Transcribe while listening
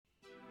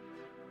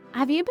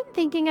Have you been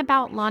thinking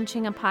about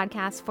launching a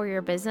podcast for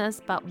your business,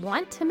 but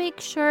want to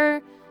make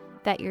sure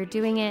that you're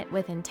doing it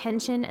with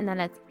intention and that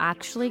it's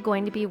actually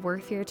going to be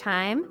worth your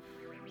time?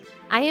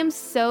 I am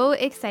so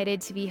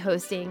excited to be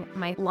hosting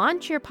my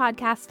Launch Your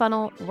Podcast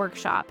Funnel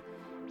workshop.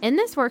 In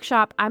this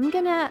workshop, I'm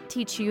going to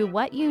teach you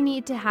what you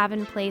need to have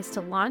in place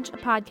to launch a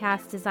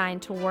podcast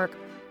designed to work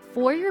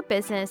for your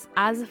business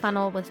as a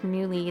funnel with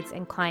new leads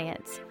and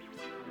clients.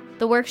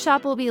 The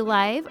workshop will be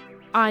live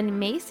on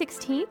May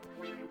 16th.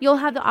 You'll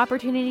have the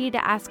opportunity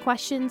to ask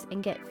questions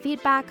and get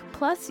feedback,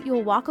 plus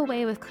you'll walk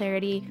away with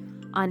clarity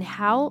on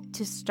how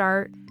to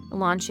start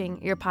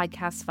launching your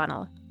podcast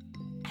funnel.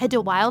 Head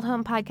to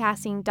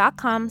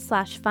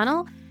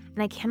wildhomepodcasting.com/funnel,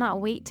 and I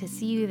cannot wait to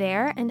see you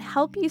there and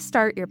help you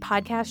start your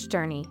podcast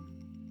journey.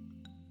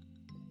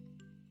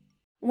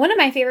 One of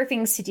my favorite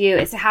things to do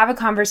is to have a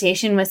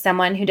conversation with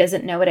someone who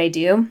doesn't know what I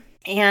do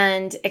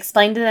and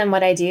explain to them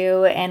what I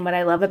do and what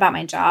I love about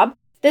my job.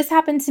 This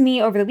happened to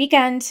me over the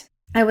weekend.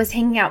 I was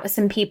hanging out with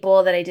some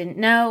people that I didn't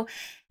know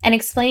and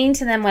explaining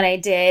to them what I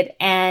did,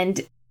 and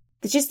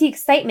just the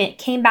excitement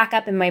came back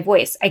up in my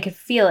voice. I could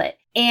feel it.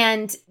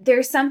 And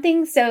there's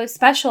something so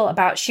special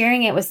about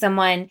sharing it with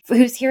someone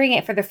who's hearing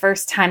it for the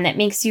first time that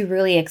makes you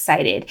really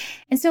excited.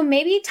 And so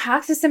maybe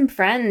talk to some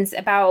friends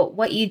about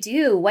what you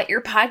do, what your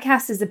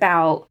podcast is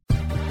about.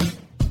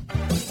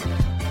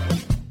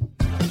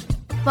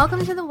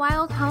 Welcome to the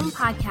Wild Home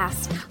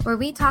Podcast, where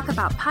we talk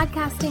about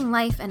podcasting,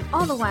 life, and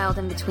all the wild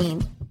in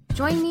between.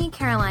 Join me,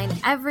 Caroline,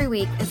 every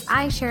week as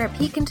I share a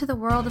peek into the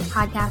world of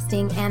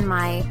podcasting and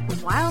my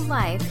wild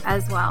life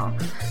as well.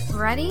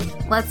 Ready?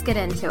 Let's get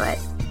into it.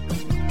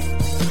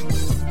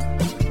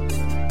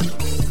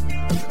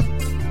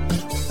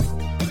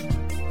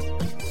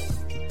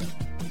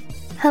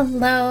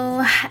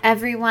 Hello,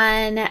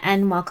 everyone,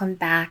 and welcome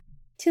back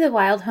to the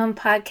Wild Home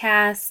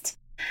Podcast.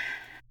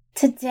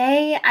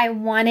 Today, I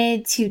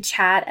wanted to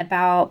chat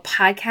about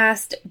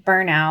podcast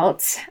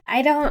burnout.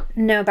 I don't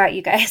know about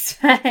you guys,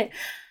 but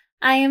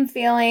I am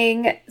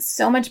feeling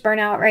so much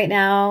burnout right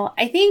now.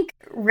 I think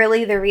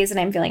really the reason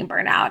I'm feeling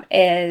burnout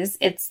is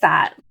it's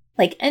that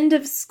end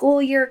of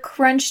school year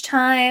crunch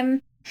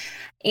time.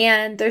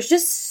 And there's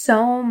just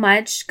so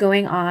much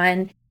going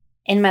on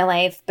in my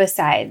life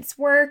besides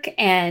work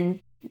and,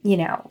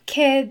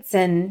 kids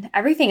and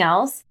everything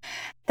else,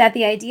 that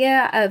the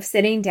idea of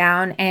sitting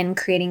down and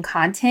creating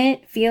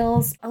content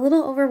feels a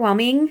little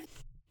overwhelming,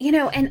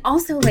 and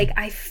also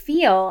I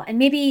feel, and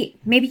maybe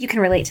you can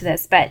relate to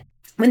this, but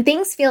when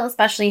things feel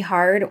especially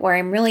hard or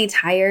I'm really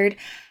tired,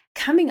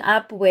 coming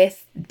up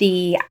with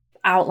the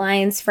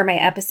outlines for my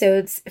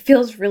episodes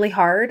feels really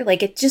hard.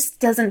 It just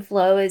doesn't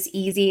flow as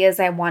easy as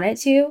I want it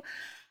to.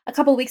 A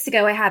couple weeks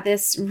ago, I had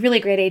this really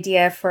great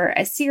idea for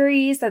a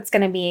series that's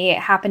going to be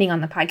happening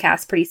on the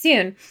podcast pretty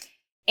soon.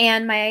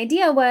 And my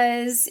idea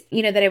was,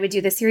 that I would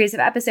do the series of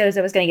episodes.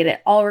 I was going to get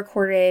it all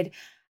recorded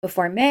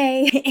before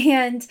May.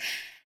 And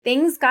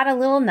things got a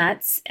little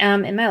nuts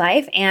in my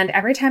life. And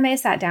every time I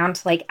sat down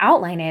to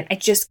outline it, I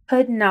just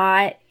could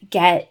not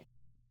get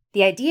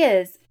the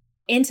ideas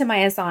into my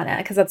Asana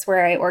because that's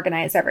where I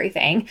organize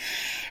everything.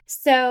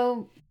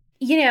 So,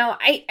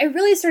 I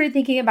really started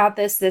thinking about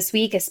this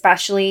week,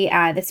 especially.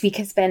 This week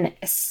has been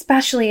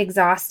especially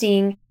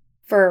exhausting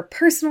for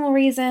personal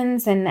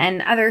reasons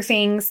and other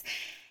things.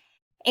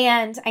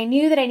 And I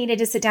knew that I needed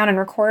to sit down and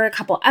record a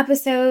couple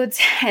episodes,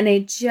 and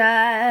I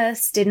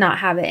just did not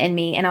have it in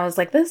me. And I was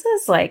like, this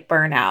is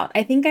burnout.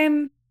 I think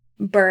I'm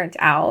burnt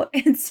out.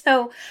 And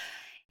so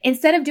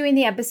instead of doing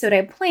the episode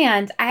I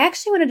planned, I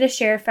actually wanted to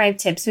share 5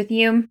 tips with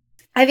you.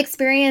 I've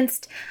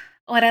experienced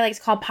what I like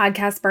to call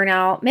podcast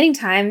burnout many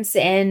times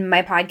in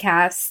my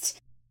podcast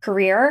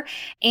career.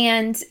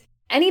 And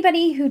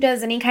anybody who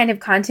does any kind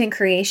of content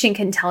creation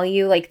can tell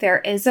you,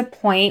 there is a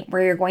point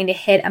where you're going to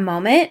hit a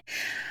moment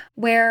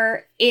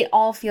where it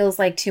all feels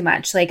like too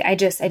much. I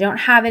don't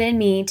have it in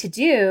me to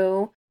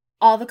do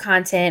all the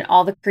content,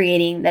 all the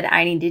creating that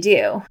I need to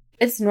do.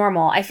 It's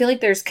normal. I feel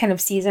like there's kind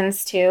of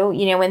seasons too,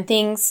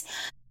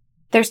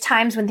 there's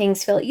times when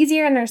things feel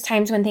easier and there's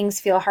times when things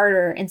feel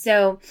harder. And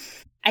so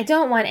I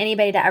don't want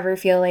anybody to ever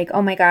feel like,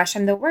 oh my gosh,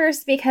 I'm the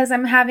worst because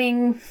I'm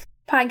having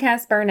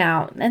podcast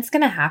burnout. That's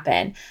going to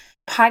happen.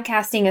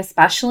 Podcasting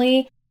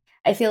especially,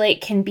 I feel like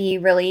can be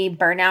really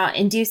burnout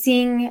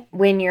inducing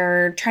when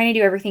you're trying to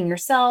do everything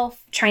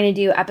yourself, trying to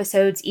do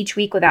episodes each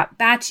week without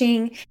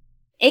batching.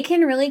 It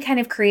can really kind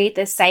of create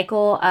this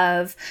cycle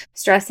of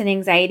stress and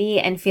anxiety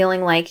and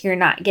feeling like you're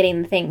not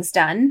getting things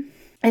done.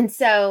 And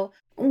so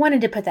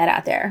wanted to put that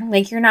out there.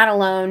 You're not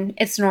alone.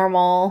 It's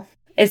normal.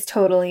 It's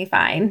totally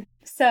fine.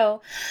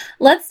 So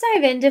let's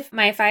dive into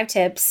my 5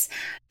 tips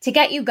to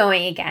get you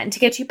going again, to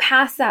get you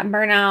past that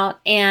burnout.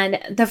 And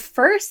the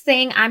first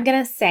thing I'm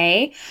going to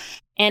say,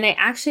 and I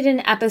actually did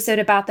an episode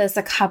about this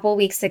a couple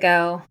weeks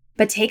ago,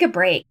 but take a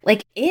break.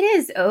 It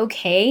is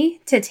okay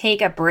to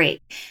take a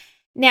break.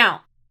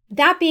 Now,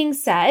 that being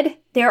said,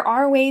 there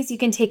are ways you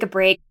can take a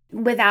break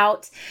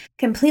without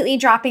completely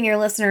dropping your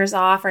listeners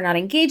off or not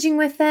engaging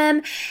with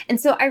them. And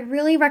so I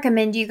really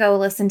recommend you go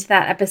listen to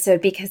that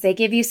episode because they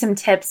give you some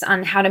tips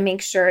on how to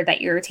make sure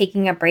that you're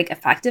taking a break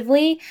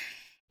effectively.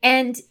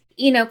 And,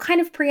 kind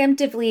of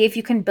preemptively, if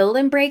you can build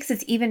in breaks,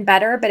 it's even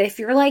better. But if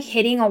you're like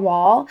hitting a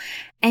wall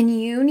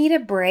and you need a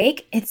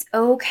break, it's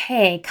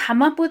okay.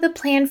 Come up with a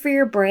plan for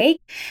your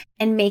break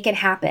and make it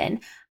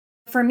happen.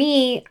 For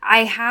me,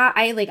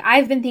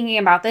 I've been thinking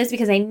about this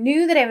because I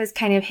knew that I was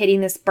kind of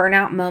hitting this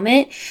burnout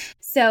moment.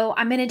 So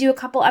I'm going to do a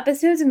couple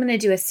episodes. I'm going to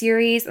do a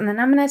series and then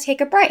I'm going to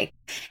take a break.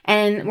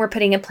 And we're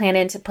putting a plan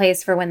into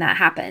place for when that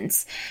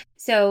happens.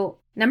 So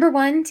number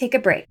 1, take a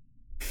break.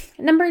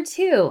 Number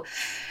 2,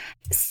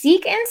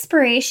 seek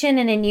inspiration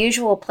in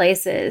unusual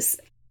places.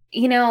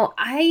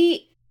 I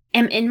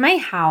am in my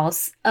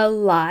house a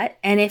lot.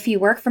 And if you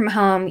work from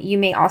home, you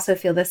may also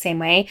feel the same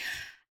way.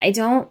 I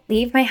don't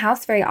leave my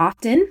house very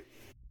often.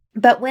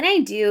 But when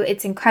I do,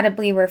 it's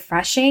incredibly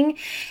refreshing.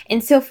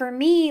 And so for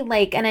me,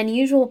 like an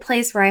unusual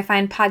place where I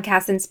find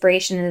podcast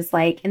inspiration is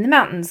like in the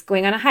mountains,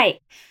 going on a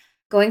hike,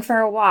 going for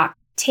a walk,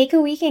 take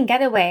a weekend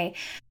getaway,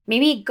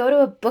 maybe go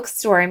to a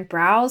bookstore and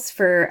browse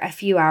for a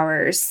few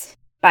hours.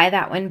 Buy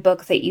that one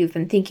book that you've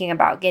been thinking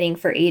about getting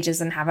for ages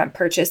and haven't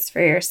purchased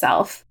for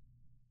yourself.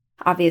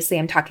 Obviously,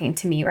 I'm talking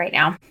to me right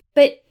now.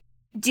 But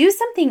do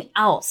something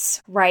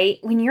else, right?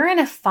 When you're in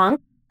a funk,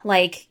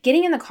 like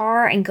getting in the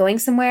car and going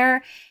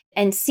somewhere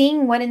and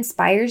seeing what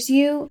inspires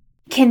you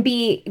can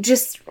be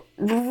just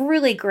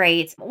really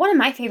great. One of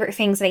my favorite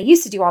things that I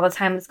used to do all the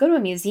time was go to a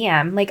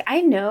museum. Like, I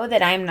know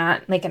that I'm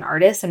not like an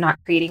artist, I'm not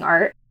creating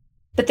art,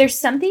 but there's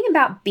something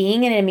about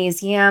being in a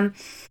museum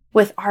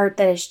with art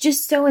that is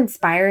just so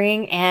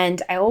inspiring.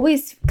 And I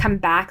always come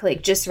back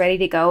like just ready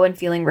to go and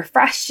feeling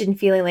refreshed and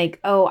feeling like,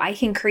 oh, I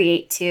can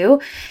create too.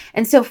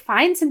 And so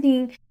find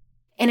something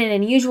in an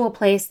unusual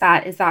place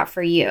that is that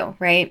for you,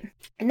 right?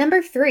 And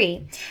number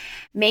 3,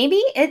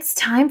 maybe it's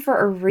time for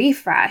a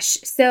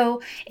refresh.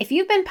 So if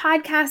you've been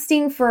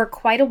podcasting for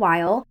quite a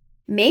while,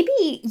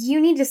 maybe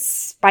you need to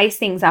spice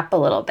things up a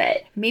little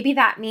bit. Maybe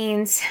that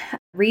means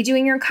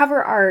redoing your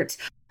cover art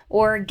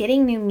or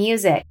getting new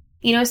music.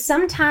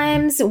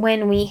 Sometimes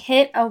when we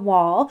hit a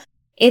wall,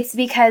 it's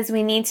because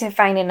we need to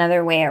find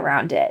another way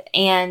around it.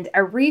 And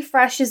a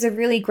refresh is a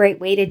really great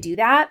way to do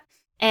that.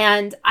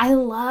 And I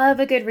love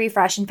a good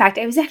refresh. In fact,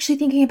 I was actually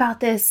thinking about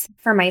this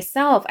for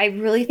myself. I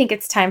really think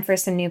it's time for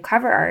some new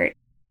cover art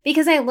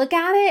because I look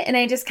at it and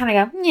I just kind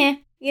of go, yeah,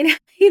 you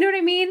know what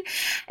I mean?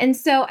 And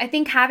so I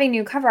think having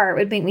new cover art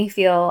would make me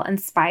feel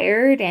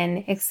inspired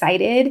and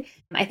excited.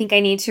 I think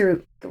I need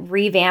to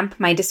revamp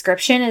my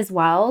description as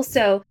well.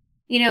 So,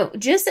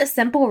 just a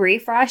simple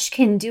refresh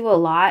can do a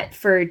lot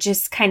for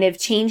just kind of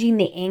changing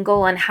the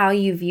angle on how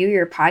you view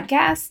your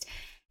podcast.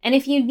 And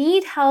if you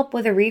need help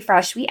with a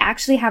refresh, we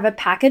actually have a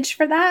package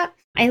for that.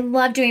 I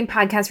love doing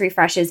podcast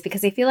refreshes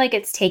because I feel like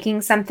it's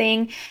taking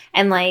something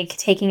and like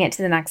taking it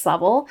to the next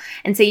level.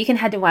 And so you can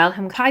head to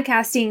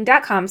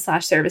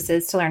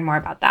wildhomepodcasting.com/services to learn more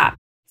about that.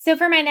 So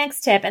for my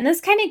next tip, and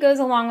this kind of goes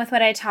along with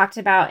what I talked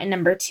about in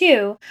number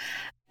 2,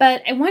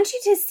 but I want you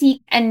to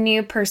seek a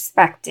new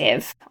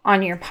perspective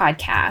on your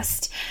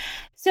podcast.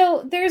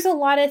 So there's a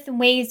lot of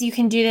ways you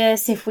can do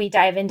this. If we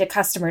dive into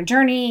customer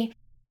journey,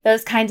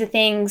 those kinds of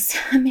things,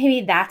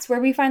 maybe that's where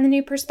we find the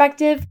new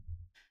perspective.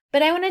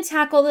 But I want to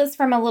tackle this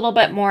from a little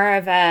bit more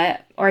of a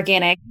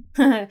organic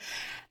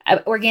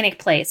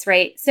place,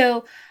 right?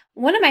 So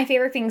one of my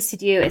favorite things to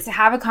do is to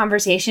have a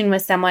conversation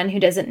with someone who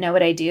doesn't know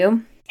what I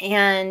do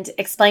and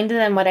explain to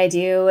them what I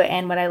do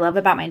and what I love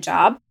about my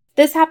job.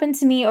 This happened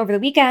to me over the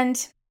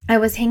weekend. I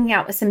was hanging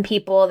out with some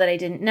people that I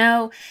didn't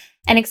know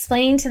and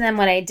explaining to them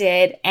what I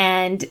did,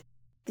 and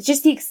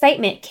just the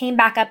excitement came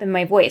back up in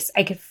my voice.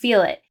 I could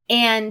feel it.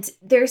 And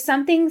there's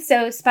something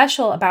so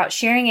special about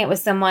sharing it with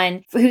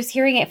someone who's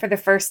hearing it for the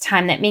first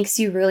time that makes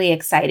you really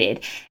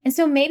excited. And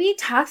so maybe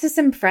talk to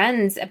some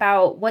friends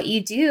about what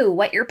you do,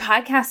 what your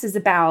podcast is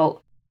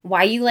about,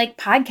 why you like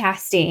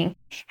podcasting.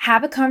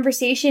 Have a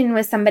conversation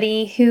with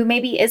somebody who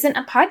maybe isn't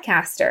a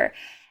podcaster.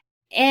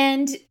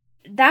 And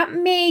that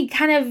may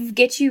kind of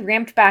get you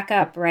ramped back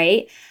up,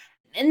 right?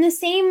 In the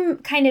same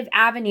kind of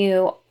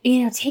avenue,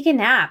 take a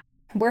nap,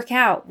 work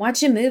out,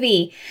 watch a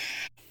movie,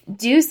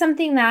 do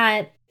something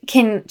that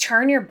can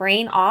turn your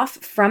brain off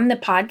from the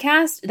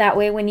podcast. That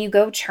way, when you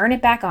go turn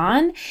it back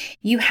on,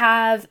 you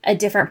have a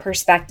different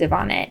perspective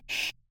on it.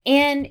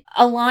 And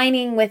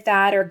aligning with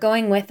that or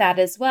going with that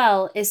as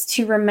well is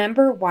to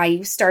remember why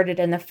you started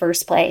in the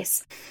first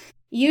place.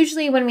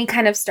 Usually when we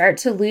kind of start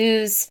to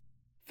lose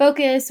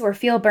focus or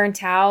feel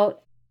burnt out,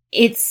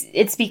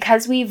 it's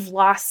because we've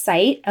lost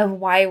sight of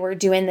why we're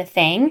doing the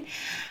thing.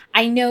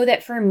 I know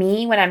that for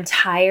me, when I'm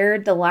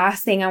tired, the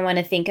last thing I want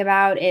to think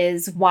about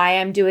is why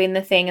I'm doing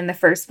the thing in the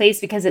first place,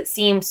 because it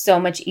seems so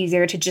much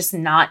easier to just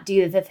not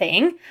do the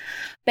thing.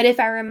 But if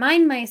I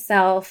remind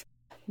myself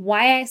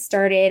why I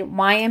started,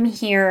 why I'm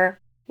here,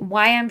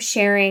 why I'm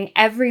sharing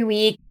every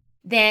week,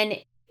 then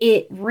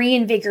it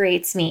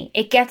reinvigorates me.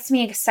 It gets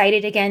me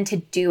excited again to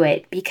do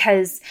it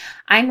because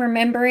I'm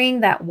remembering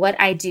that what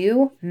I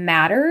do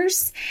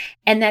matters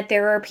and that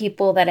there are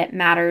people that it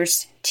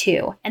matters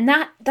to. And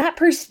that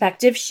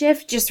perspective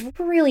shift just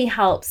really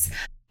helps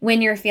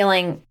when you're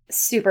feeling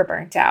super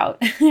burnt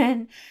out.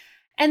 And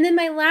then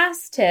my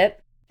last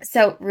tip,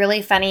 so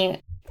really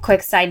funny,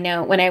 quick side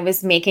note, when I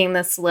was making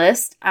this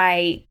list,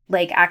 I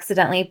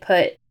accidentally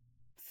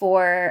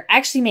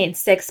actually made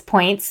 6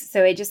 points.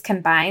 So I just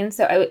combined.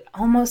 So I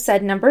almost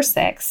said number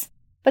 6,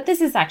 but this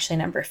is actually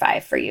number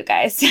 5 for you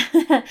guys.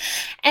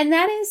 And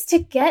that is to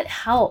get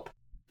help.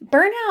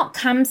 Burnout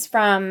comes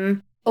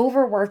from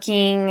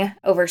overworking,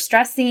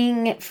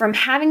 overstressing, from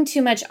having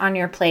too much on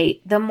your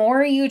plate. The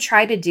more you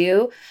try to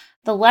do,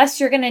 the less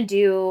you're going to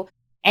do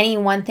any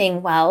one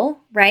thing well,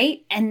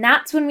 right? And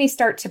that's when we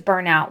start to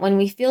burn out, when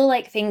we feel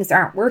like things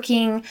aren't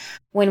working,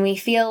 when we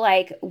feel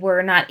like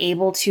we're not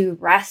able to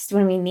rest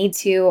when we need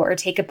to or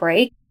take a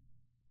break.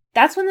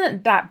 That's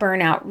when that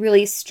burnout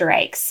really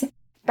strikes.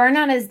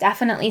 Burnout is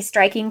definitely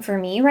striking for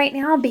me right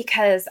now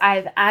because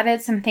I've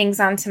added some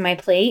things onto my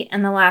plate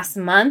in the last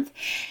month,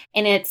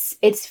 and it's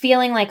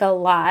feeling like a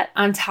lot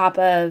on top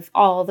of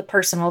all the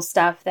personal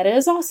stuff that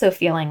is also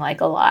feeling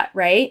like a lot,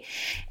 right?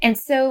 And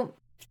so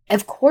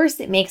of course,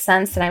 it makes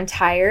sense that I'm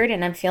tired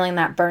and I'm feeling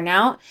that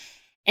burnout.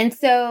 And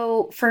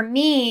so for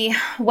me,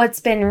 what's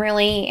been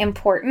really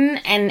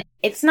important, and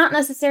it's not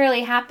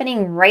necessarily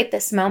happening right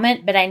this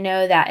moment, but I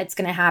know that it's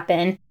going to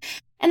happen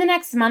in the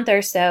next month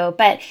or so,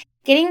 but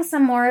getting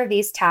some more of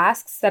these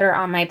tasks that are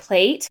on my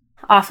plate,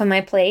 off of my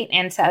plate,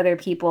 and to other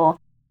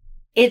people,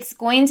 it's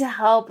going to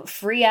help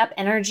free up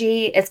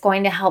energy. It's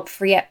going to help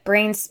free up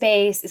brain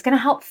space. It's going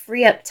to help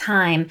free up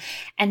time.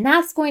 And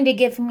that's going to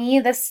give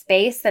me the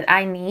space that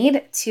I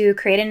need to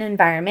create an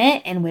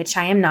environment in which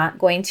I am not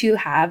going to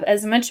have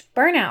as much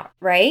burnout,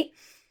 right?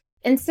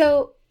 And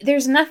so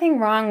there's nothing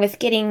wrong with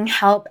getting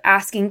help,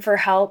 asking for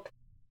help,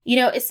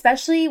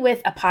 especially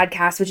with a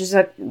podcast, which is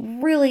a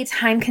really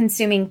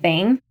time-consuming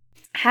thing.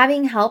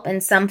 Having help in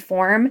some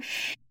form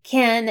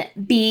can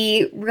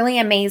be really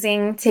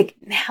amazing to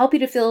help you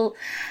to feel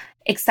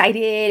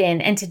excited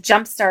and to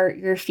jumpstart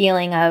your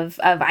feeling of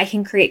I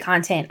can create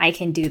content, I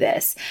can do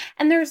this.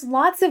 And there's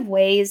lots of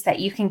ways that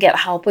you can get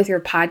help with your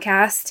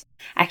podcast.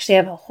 Actually,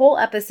 I have a whole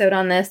episode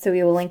on this, so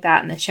we will link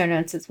that in the show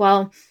notes as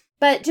well.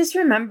 But just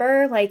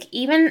remember,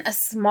 even a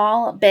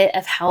small bit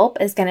of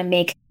help is going to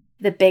make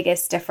the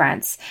biggest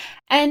difference.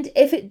 And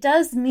if it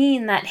does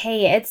mean that,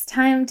 hey, it's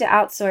time to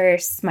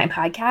outsource my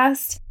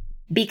podcast,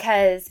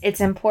 because it's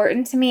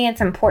important to me,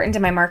 it's important to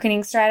my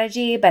marketing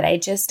strategy, but I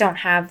just don't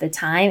have the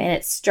time and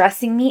it's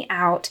stressing me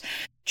out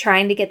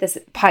trying to get this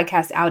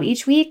podcast out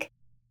each week,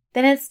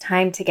 then it's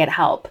time to get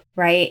help,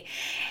 right?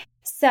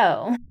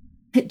 So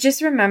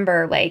just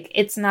remember,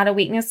 it's not a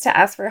weakness to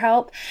ask for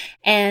help.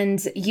 And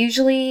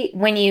usually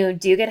when you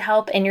do get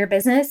help in your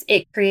business,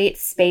 it creates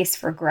space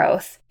for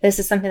growth. This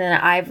is something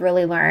that I've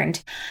really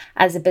learned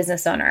as a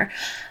business owner.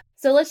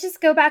 So let's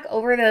just go back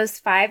over those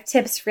 5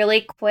 tips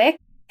really quick.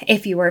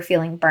 If you are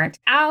feeling burnt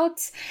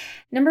out,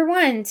 number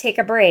 1, take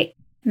a break.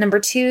 Number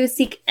 2,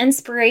 seek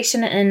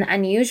inspiration in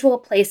unusual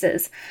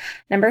places.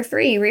 Number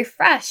 3,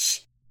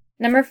 refresh.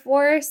 Number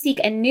 4,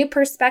 seek a new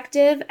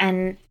perspective.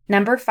 And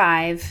number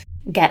 5,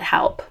 get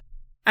help.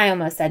 I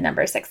almost said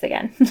number 6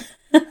 again.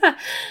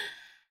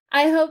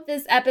 I hope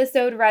this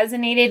episode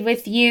resonated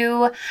with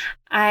you.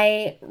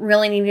 I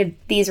really needed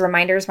these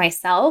reminders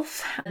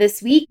myself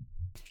this week,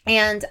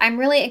 and I'm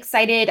really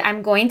excited.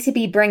 I'm going to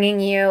be bringing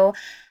you,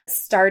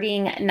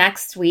 starting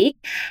next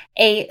week,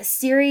 a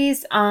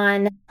series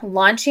on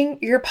launching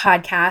your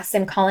podcast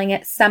and calling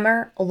it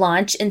Summer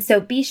Launch. And so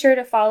be sure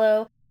to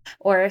follow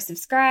or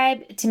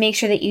subscribe to make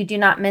sure that you do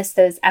not miss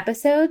those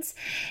episodes.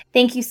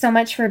 Thank you so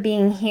much for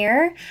being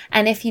here.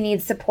 And if you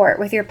need support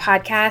with your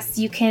podcast,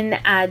 you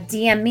can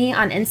DM me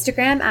on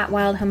Instagram at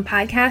Wild Home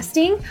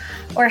Podcasting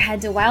or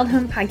head to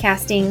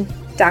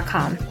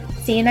wildhomepodcasting.com.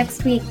 See you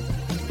next week.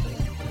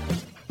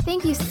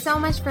 Thank you so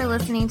much for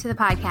listening to the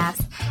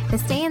podcast. To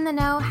stay in the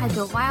know, head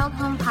to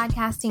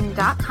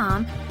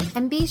wildhomepodcasting.com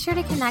and be sure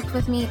to connect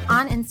with me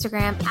on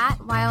Instagram at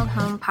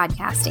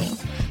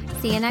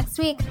wildhomepodcasting. See you next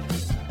week.